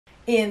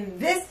In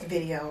this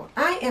video,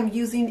 I am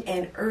using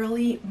an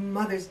early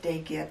Mother's Day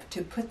gift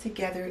to put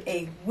together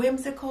a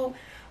whimsical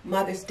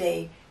Mother's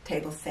Day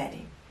table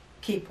setting.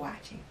 Keep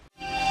watching.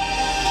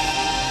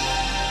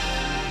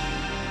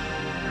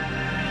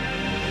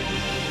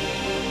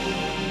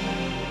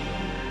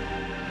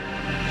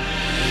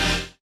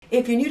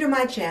 If you're new to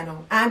my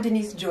channel, I'm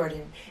Denise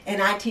Jordan,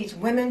 and I teach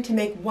women to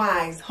make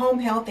wise home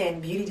health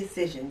and beauty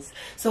decisions.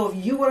 So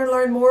if you want to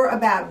learn more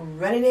about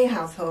running a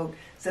household,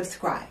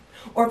 subscribe.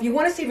 Or if you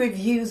want to see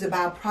reviews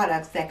about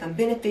products that can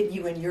benefit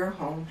you in your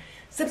home,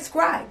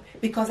 subscribe,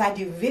 because I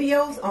do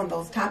videos on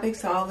those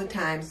topics all the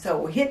time.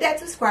 So hit that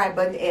subscribe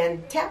button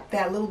and tap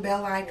that little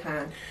bell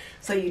icon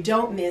so you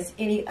don't miss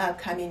any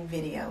upcoming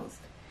videos.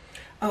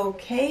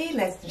 Okay,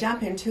 let's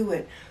jump into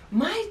it.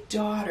 My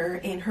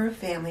daughter and her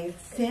family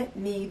sent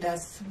me the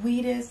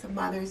sweetest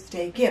Mother's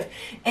Day gift,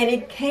 and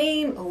it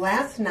came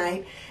last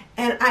night,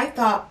 and I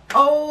thought,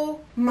 oh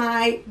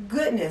my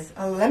goodness,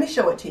 let me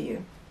show it to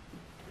you.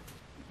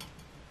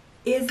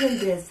 Isn't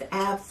this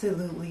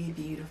absolutely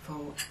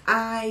beautiful?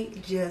 I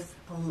just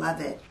love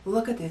it.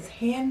 Look at this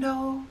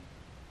handle.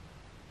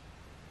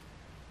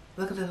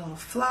 Look at the little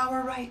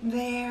flower right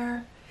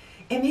there.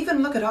 And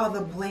even look at all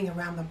the bling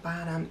around the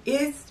bottom.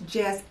 It's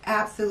just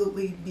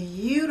absolutely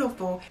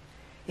beautiful.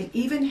 It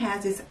even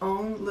has its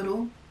own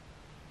little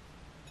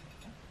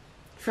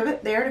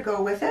trivet there to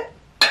go with it.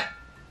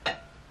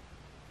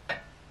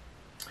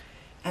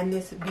 And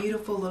this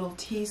beautiful little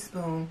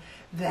teaspoon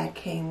that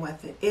came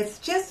with it. It's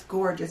just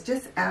gorgeous,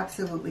 just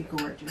absolutely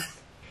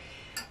gorgeous.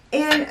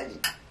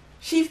 And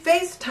she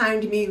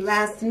FaceTimed me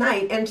last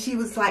night and she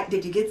was like,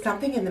 did you get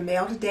something in the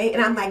mail today?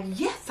 And I'm like,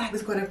 yes, I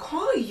was going to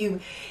call you.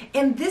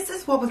 And this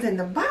is what was in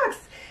the box.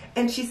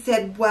 And she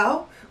said,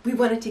 well, we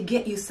wanted to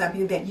get you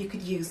something that you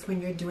could use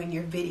when you're doing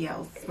your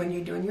videos, when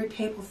you're doing your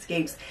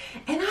tablescapes.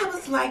 And I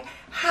was like,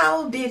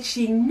 how did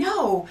she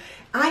know?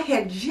 I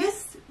had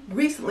just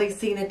recently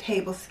seen a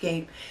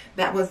tablescape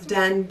that was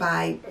done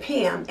by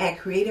Pam at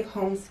Creative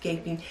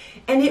Homescaping,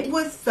 and it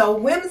was so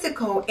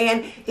whimsical,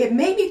 and it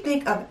made me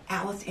think of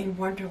Alice in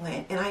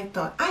Wonderland. And I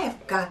thought, I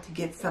have got to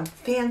get some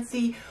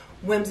fancy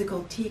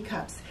whimsical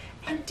teacups.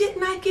 And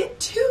didn't I get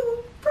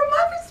two for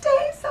Mother's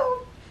Day?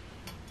 So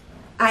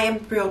I am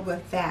thrilled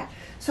with that.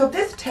 So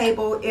this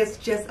table is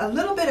just a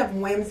little bit of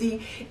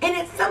whimsy, and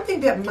it's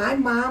something that my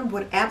mom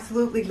would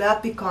absolutely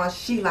love because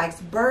she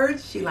likes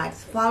birds, she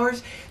likes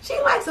flowers,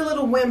 she likes a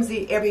little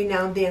whimsy every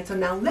now and then. So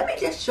now let me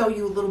just show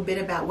you a little bit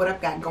about what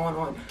I've got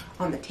going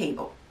on the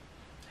table.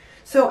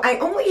 So I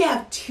only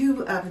have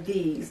two of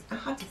these. I'll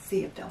have to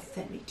see if they'll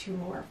send me two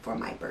more for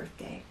my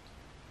birthday.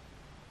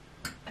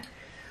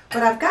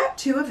 But I've got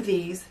two of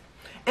these.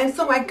 And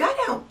so I got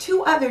out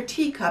two other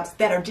teacups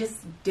that are just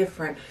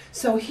different.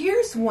 So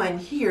here's one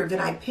here that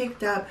I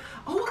picked up,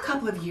 a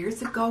couple of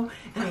years ago,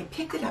 and I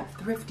picked it up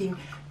thrifting,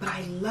 but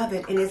I love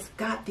it. And it's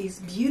got these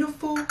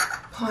beautiful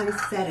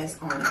poinsettias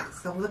on it.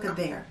 So look at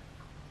there.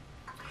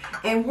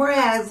 And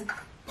whereas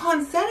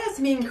poinsettias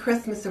mean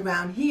Christmas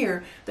around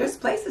here, there's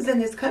places in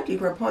this country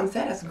where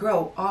poinsettias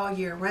grow all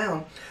year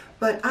round.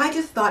 But I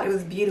just thought it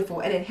was beautiful,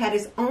 and it had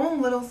its own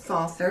little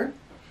saucer.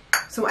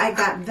 So I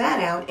got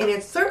that out, and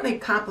it certainly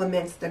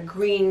complements the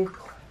green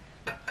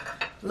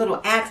little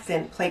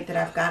accent plate that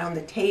I've got on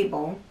the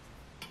table.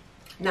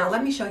 Now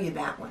let me show you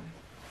that one.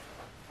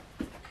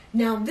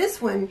 Now this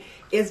one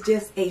is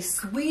just a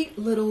sweet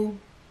little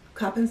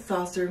cup and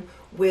saucer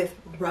with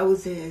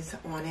roses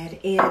on it,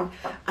 and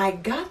I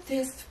got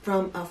this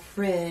from a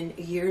friend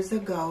years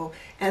ago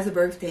as a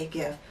birthday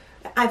gift.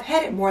 I've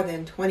had it more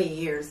than 20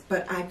 years,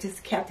 but I've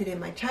just kept it in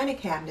my china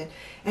cabinet.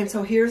 And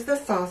so here's the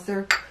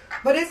saucer,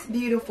 but it's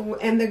beautiful,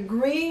 and the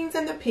greens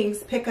and the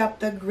pinks pick up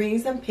the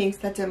greens and pinks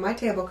that's in my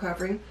table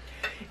covering,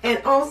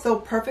 and also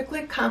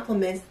perfectly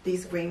complements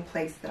these green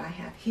plates that I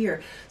have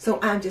here. So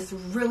I'm just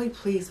really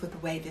pleased with the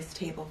way this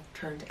table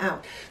turned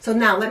out. So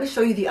now let me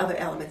show you the other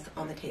elements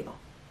on the table.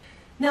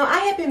 Now I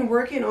have been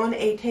working on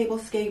a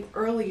tablescape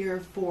earlier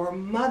for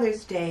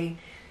Mother's Day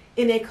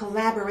in a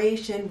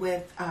collaboration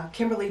with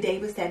Kimberly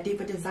Davis at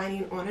Diva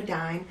Designing on a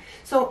Dime.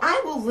 So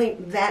I will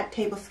link that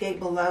tablescape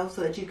below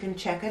so that you can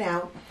check it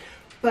out.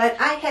 But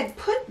I had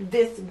put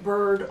this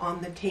bird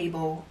on the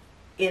table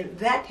in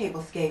that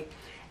tablescape,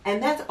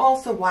 and that's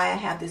also why I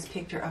have this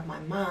picture of my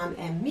mom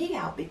and me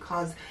out,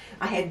 because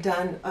I had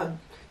done a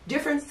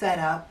different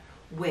setup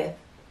with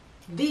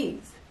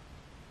these.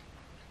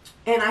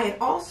 And I had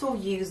also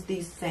used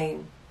these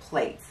same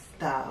plates,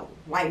 the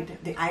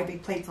ivory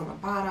plates on the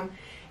bottom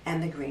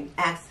and the green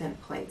accent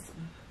plates.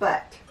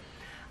 But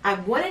I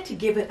wanted to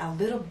give it a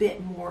little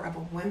bit more of a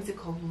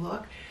whimsical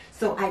look,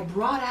 so I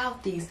brought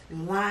out these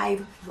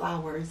live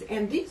flowers,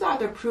 and these are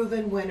the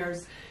proven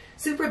winners,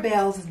 Super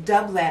Belle's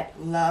Doublet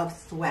Love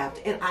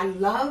Swept. And I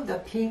love the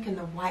pink and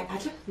the white. I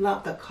just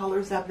love the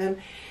colors of them,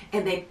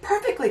 and they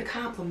perfectly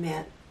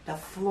complement the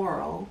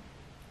floral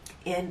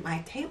in my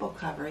table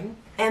covering.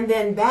 And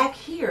then back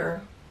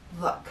here,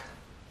 look,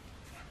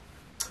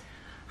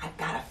 I've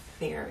got a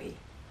fairy.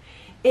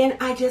 And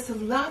I just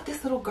love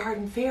this little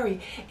garden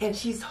fairy, and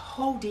she's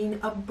holding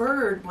a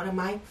bird, one of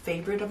my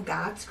favorite of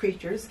God's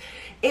creatures,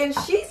 and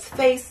she's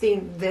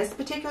facing this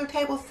particular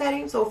table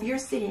setting. So if you're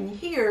sitting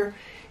here,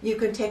 you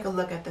can take a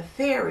look at the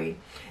fairy,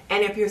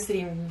 and if you're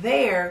sitting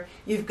there,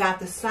 you've got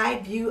the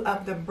side view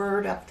of the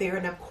bird up there,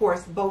 and of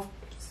course both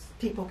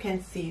people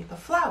can see the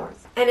flowers.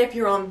 And if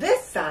you're on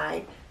this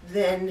side,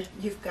 then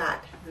you've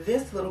got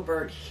this little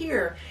bird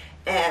here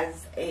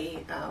as a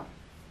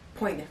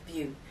point of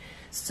view.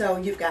 So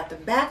you've got the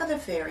back of the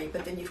fairy,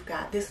 but then you've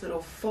got this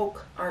little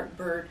folk art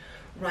bird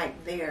right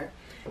there.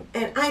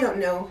 And I don't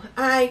know,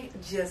 I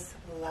just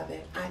love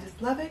it. I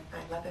just love it.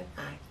 I love it.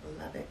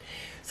 I love it.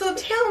 So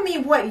tell me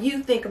what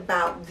you think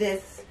about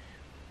this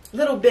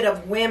little bit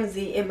of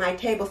whimsy in my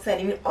table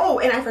setting. Oh,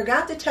 and I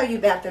forgot to tell you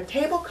that the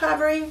table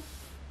covering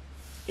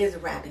is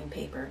wrapping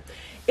paper.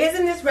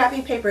 Isn't this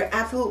wrapping paper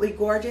absolutely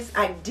gorgeous?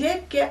 I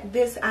did get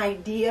this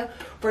idea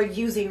for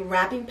using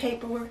wrapping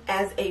paper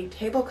as a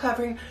table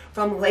covering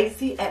from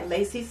Lacey at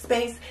Lacey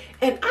Space,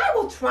 and I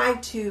will try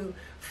to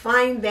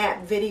find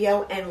that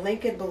video and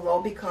link it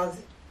below, because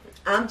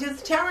I'm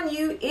just telling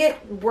you,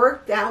 it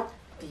worked out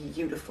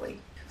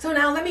beautifully. So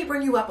now let me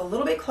bring you up a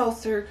little bit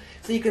closer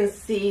so you can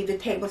see the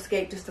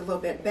tablescape just a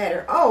little bit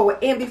better. Oh,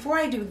 and before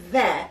I do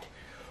that,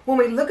 when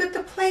we look at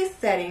the place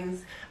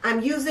settings,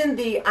 I'm using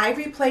the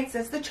ivory plates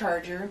as the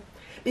charger,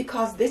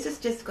 because this is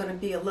just going to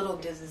be a little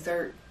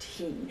dessert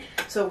tea.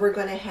 So we're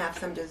going to have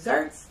some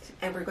desserts,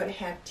 and we're going to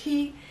have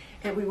tea,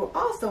 and we will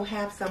also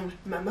have some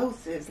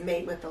mimosas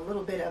made with a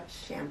little bit of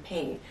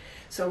champagne.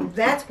 So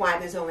that's why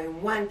there's only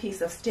one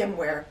piece of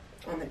stemware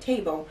on the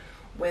table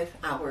with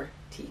our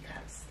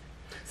teacups.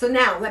 So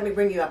now let me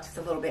bring you up just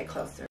a little bit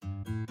closer.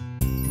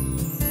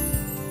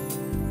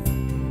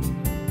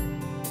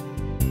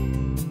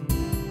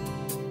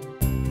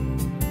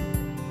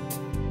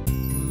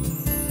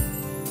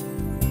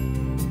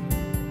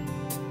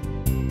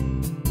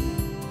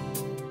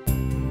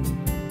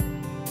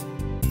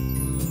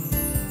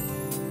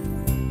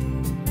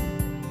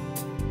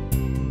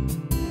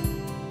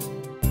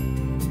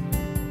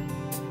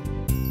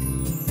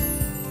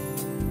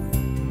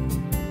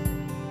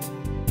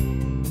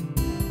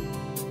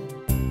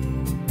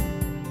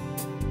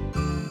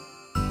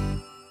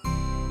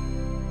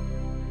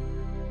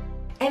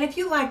 And if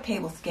you like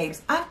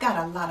tablescapes, I've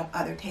got a lot of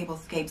other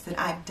tablescapes that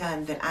I've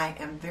done that I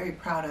am very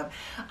proud of.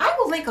 I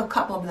will link a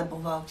couple of them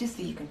below just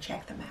so you can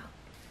check them out.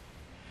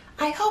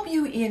 I hope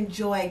you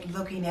enjoyed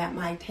looking at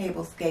my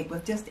tablescape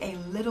with just a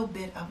little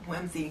bit of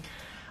whimsy.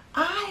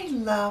 I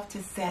love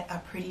to set a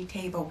pretty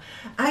table.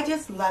 I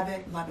just love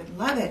it, love it,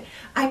 love it.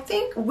 I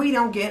think we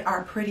don't get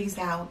our pretties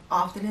out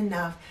often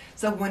enough.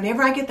 So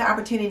whenever I get the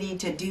opportunity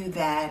to do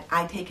that,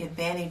 I take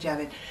advantage of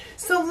it.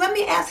 So let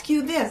me ask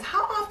you this.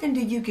 How often do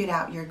you get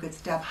out your good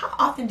stuff? How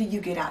often do you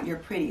get out your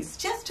pretties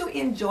just to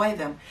enjoy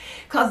them?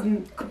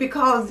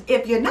 Because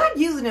if you're not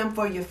using them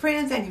for your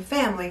friends and your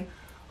family,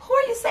 who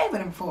are you saving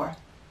them for?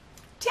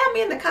 Tell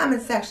me in the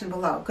comment section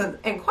below, because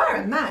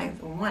inquiring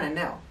minds want to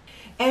know.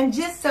 And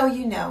just so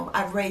you know,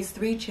 I've raised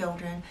 3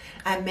 children.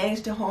 I've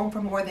managed a home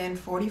for more than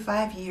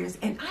 45 years,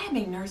 and I am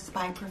a nurse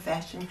by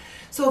profession.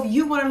 So if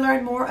you want to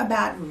learn more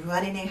about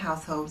running a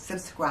household,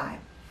 subscribe.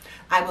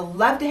 I would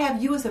love to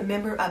have you as a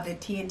member of the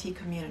TNT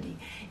community.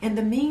 In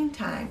the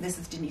meantime, this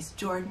is Denise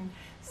Jordan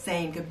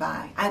saying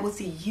goodbye. I will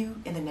see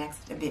you in the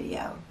next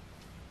video.